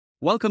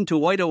Welcome to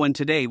Oito, and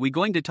today we're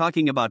going to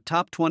talking about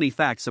top 20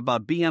 facts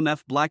about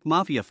BMF Black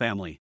Mafia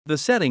family. The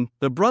setting: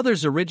 the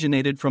brothers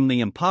originated from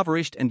the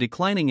impoverished and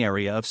declining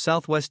area of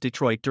southwest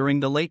Detroit during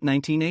the late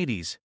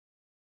 1980s.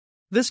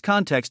 This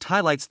context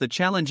highlights the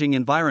challenging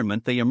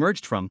environment they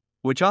emerged from,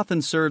 which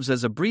often serves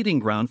as a breeding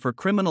ground for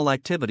criminal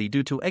activity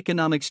due to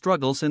economic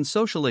struggles and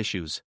social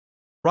issues.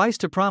 Rise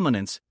to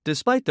prominence: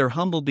 despite their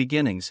humble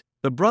beginnings,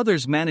 the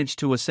brothers managed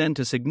to ascend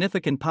to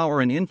significant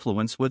power and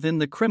influence within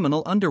the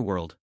criminal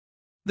underworld.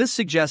 This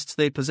suggests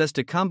they possessed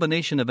a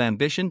combination of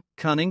ambition,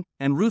 cunning,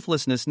 and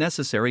ruthlessness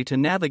necessary to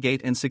navigate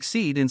and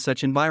succeed in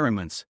such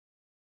environments.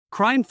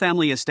 Crime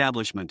family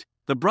establishment: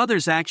 the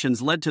brothers'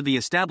 actions led to the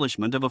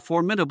establishment of a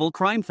formidable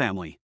crime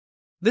family.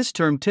 This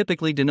term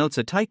typically denotes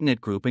a tight-knit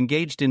group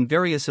engaged in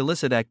various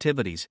illicit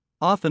activities,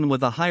 often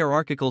with a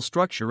hierarchical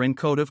structure and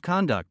code of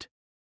conduct.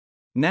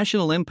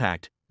 National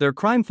impact: their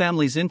crime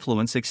family's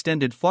influence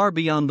extended far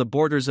beyond the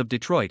borders of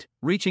Detroit,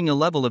 reaching a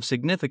level of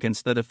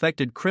significance that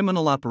affected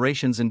criminal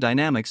operations and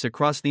dynamics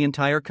across the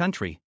entire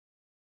country.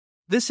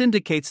 This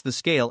indicates the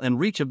scale and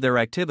reach of their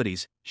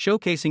activities,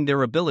 showcasing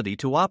their ability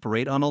to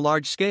operate on a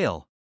large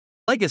scale.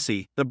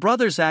 Legacy: the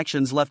brothers'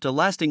 actions left a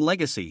lasting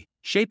legacy,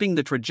 shaping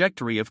the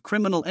trajectory of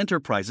criminal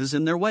enterprises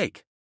in their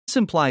wake. This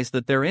implies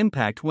that their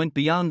impact went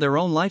beyond their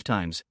own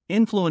lifetimes,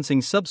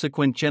 influencing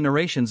subsequent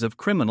generations of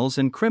criminals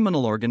and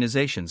criminal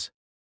organizations.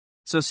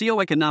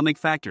 Socioeconomic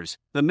factors: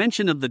 the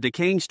mention of the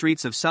decaying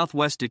streets of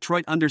southwest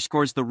Detroit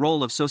underscores the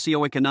role of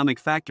socioeconomic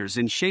factors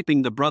in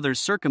shaping the brothers'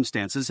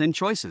 circumstances and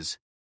choices.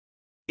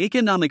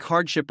 Economic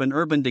hardship and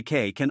urban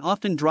decay can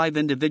often drive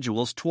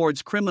individuals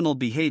towards criminal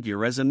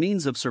behavior as a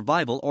means of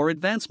survival or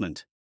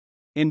advancement.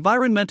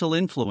 Environmental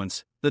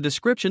influence: the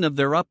description of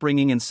their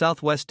upbringing in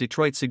southwest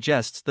Detroit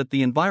suggests that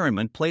the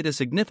environment played a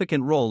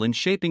significant role in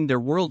shaping their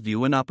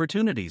worldview and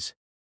opportunities.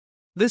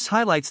 This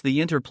highlights the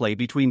interplay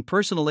between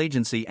personal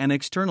agency and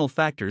external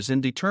factors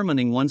in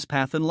determining one's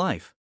path in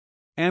life.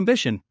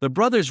 Ambition: the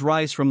brothers'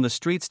 rise from the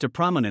streets to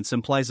prominence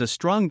implies a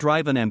strong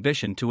drive and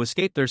ambition to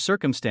escape their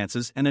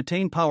circumstances and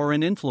attain power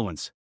and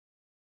influence.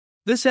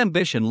 This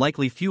ambition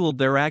likely fueled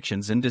their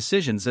actions and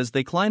decisions as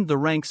they climbed the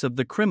ranks of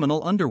the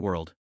criminal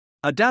underworld.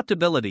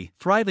 Adaptability: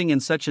 thriving in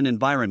such an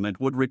environment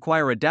would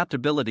require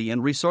adaptability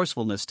and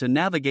resourcefulness to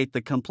navigate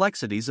the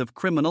complexities of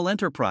criminal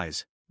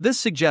enterprise. This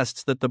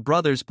suggests that the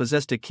brothers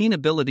possessed a keen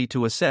ability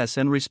to assess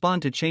and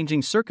respond to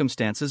changing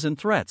circumstances and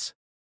threats.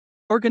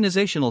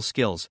 Organizational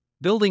skills: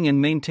 building and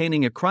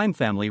maintaining a crime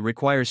family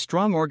requires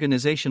strong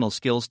organizational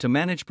skills to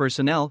manage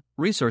personnel,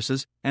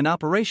 resources, and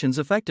operations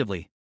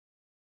effectively.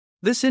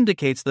 This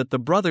indicates that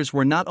the brothers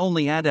were not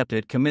only adept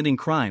at committing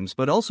crimes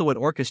but also at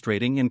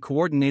orchestrating and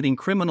coordinating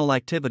criminal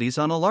activities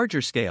on a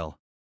larger scale.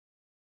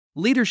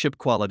 Leadership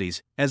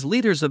qualities: as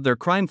leaders of their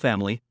crime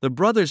family, the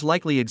brothers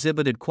likely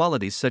exhibited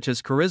qualities such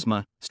as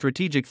charisma,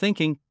 strategic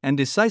thinking, and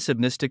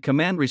decisiveness to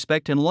command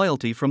respect and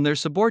loyalty from their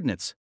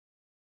subordinates.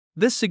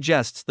 This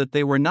suggests that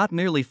they were not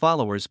merely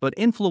followers but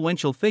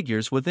influential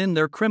figures within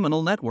their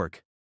criminal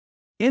network.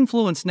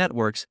 Influence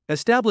networks: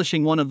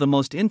 establishing one of the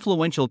most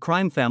influential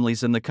crime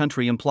families in the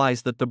country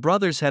implies that the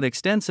brothers had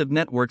extensive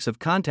networks of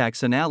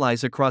contacts and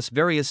allies across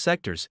various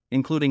sectors,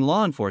 including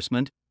law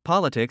enforcement,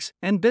 politics,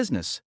 and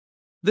business.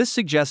 This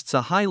suggests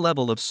a high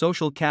level of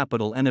social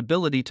capital and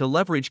ability to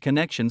leverage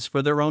connections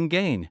for their own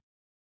gain.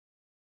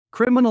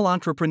 Criminal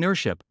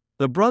entrepreneurship: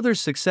 the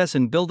brothers' success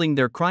in building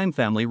their crime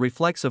family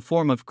reflects a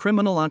form of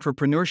criminal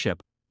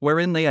entrepreneurship,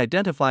 wherein they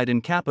identified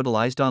and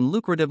capitalized on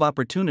lucrative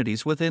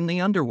opportunities within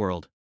the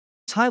underworld.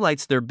 This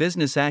highlights their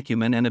business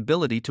acumen and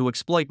ability to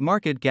exploit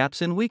market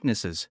gaps and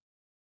weaknesses.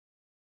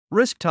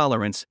 Risk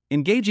tolerance: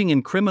 engaging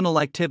in criminal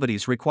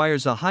activities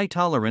requires a high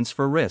tolerance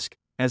for risk,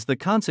 as the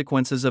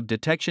consequences of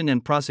detection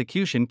and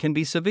prosecution can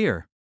be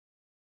severe.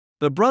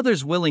 The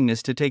brothers'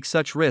 willingness to take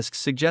such risks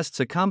suggests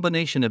a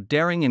combination of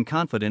daring and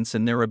confidence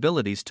in their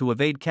abilities to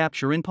evade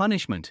capture and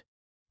punishment.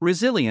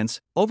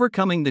 Resilience: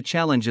 overcoming the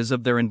challenges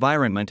of their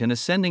environment and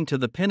ascending to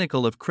the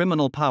pinnacle of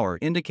criminal power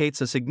indicates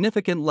a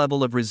significant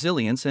level of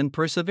resilience and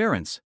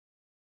perseverance.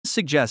 This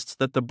suggests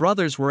that the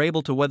brothers were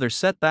able to weather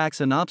setbacks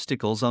and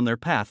obstacles on their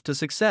path to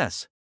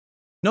success.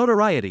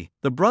 Notoriety: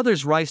 the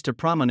brothers' rise to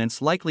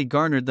prominence likely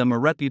garnered them a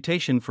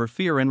reputation for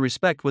fear and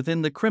respect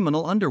within the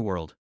criminal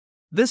underworld.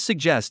 This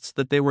suggests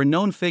that they were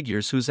known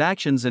figures whose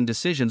actions and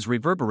decisions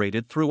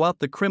reverberated throughout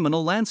the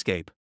criminal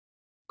landscape.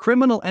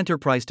 Criminal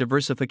enterprise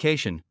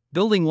diversification: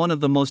 building one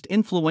of the most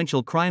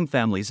influential crime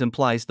families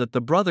implies that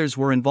the brothers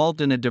were involved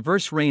in a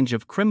diverse range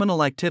of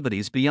criminal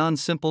activities beyond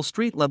simple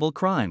street-level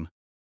crime.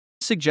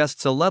 This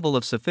suggests a level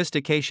of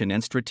sophistication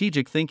and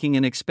strategic thinking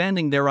in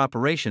expanding their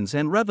operations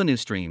and revenue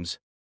streams.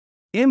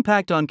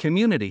 Impact on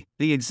community: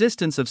 the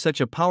existence of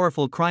such a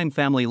powerful crime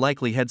family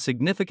likely had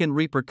significant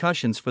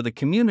repercussions for the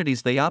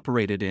communities they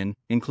operated in,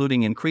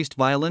 including increased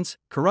violence,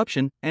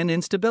 corruption, and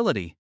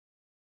instability.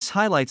 This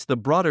highlights the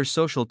broader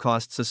social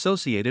costs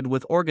associated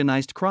with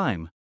organized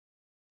crime.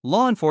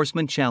 Law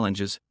enforcement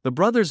challenges: the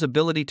brothers'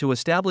 ability to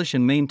establish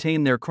and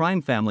maintain their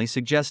crime family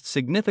suggests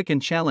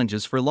significant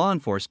challenges for law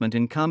enforcement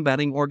in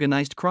combating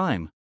organized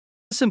crime.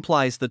 This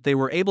implies that they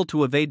were able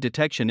to evade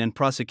detection and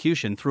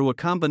prosecution through a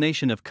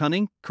combination of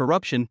cunning,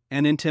 corruption,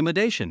 and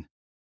intimidation.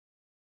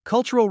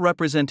 Cultural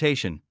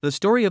representation. The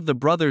story of the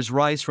brothers'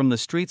 rise from the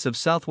streets of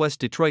Southwest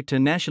Detroit to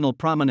national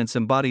prominence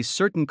embodies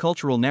certain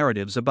cultural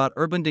narratives about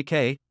urban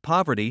decay,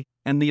 poverty,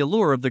 and the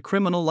allure of the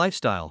criminal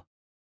lifestyle.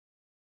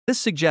 This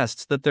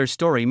suggests that their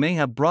story may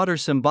have broader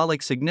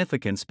symbolic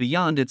significance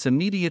beyond its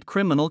immediate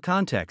criminal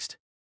context.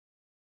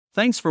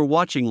 Thanks for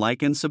watching.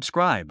 Like and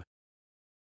subscribe.